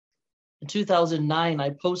In 2009, I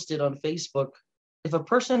posted on Facebook, if a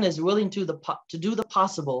person is willing to do the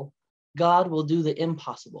possible, God will do the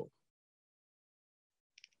impossible.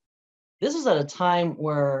 This is at a time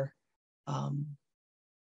where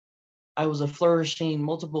I was a flourishing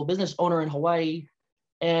multiple business owner in Hawaii.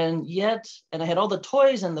 And I had all the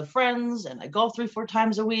toys and the friends, and I golfed 3-4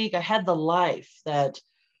 times a week. I had the life that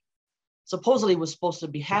supposedly was supposed to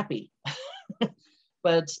be happy.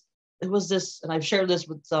 But it was this, and I've shared this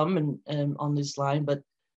with some and on this line, but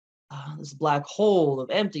this black hole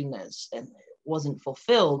of emptiness, and it wasn't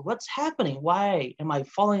fulfilled. What's happening? Why am I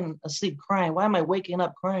falling asleep crying? Why am I waking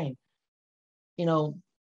up crying?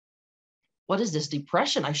 What is this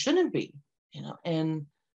depression? I shouldn't be, and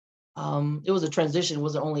it was a transition. It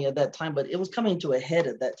wasn't only at that time, but it was coming to a head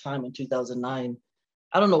at that time in 2009.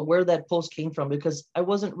 I don't know where that post came from, because I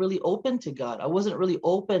wasn't really open to God. I wasn't really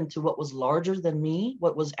open to what was larger than me,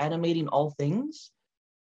 what was animating all things.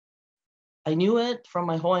 I knew it from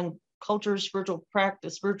my Hawaiian culture, spiritual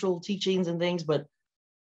practice, spiritual teachings and things, but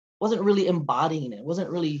wasn't really embodying it, wasn't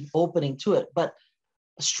really opening to it, but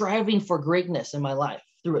striving for greatness in my life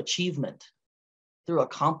through achievement, through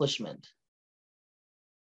accomplishment,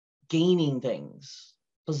 gaining things,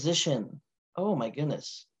 position. Oh my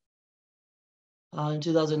goodness. In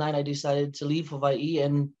 2009, I decided to leave Hawaii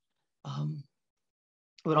and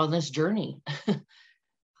went on this journey. Of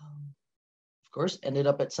course, ended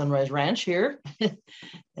up at Sunrise Ranch here.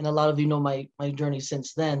 And a lot of you know my journey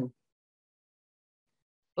since then.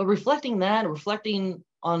 But reflecting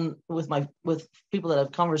on with people that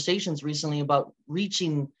have conversations recently about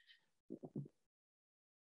reaching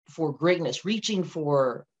for greatness, reaching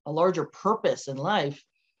for a larger purpose in life,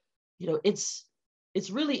 it's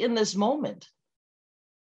really in this moment.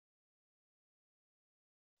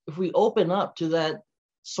 If we open up to that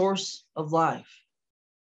source of life,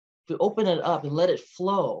 if we open it up and let it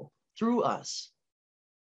flow through us,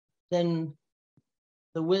 then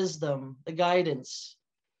the wisdom, the guidance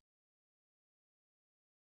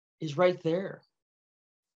is right there.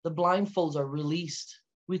 The blindfolds are released.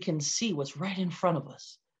 We can see what's right in front of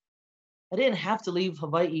us. I didn't have to leave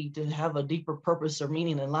Hawaii to have a deeper purpose or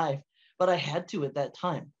meaning in life, but I had to at that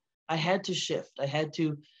time. I had to shift. I had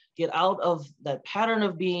to get out of that pattern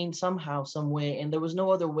of being somehow, some way, and there was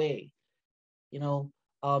no other way,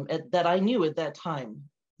 that I knew at that time,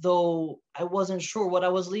 though I wasn't sure what I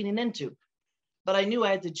was leaning into, but I knew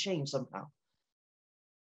I had to change somehow.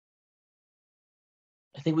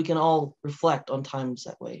 I think we can all reflect on times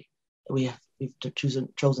that way. We've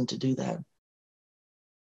chosen to do that.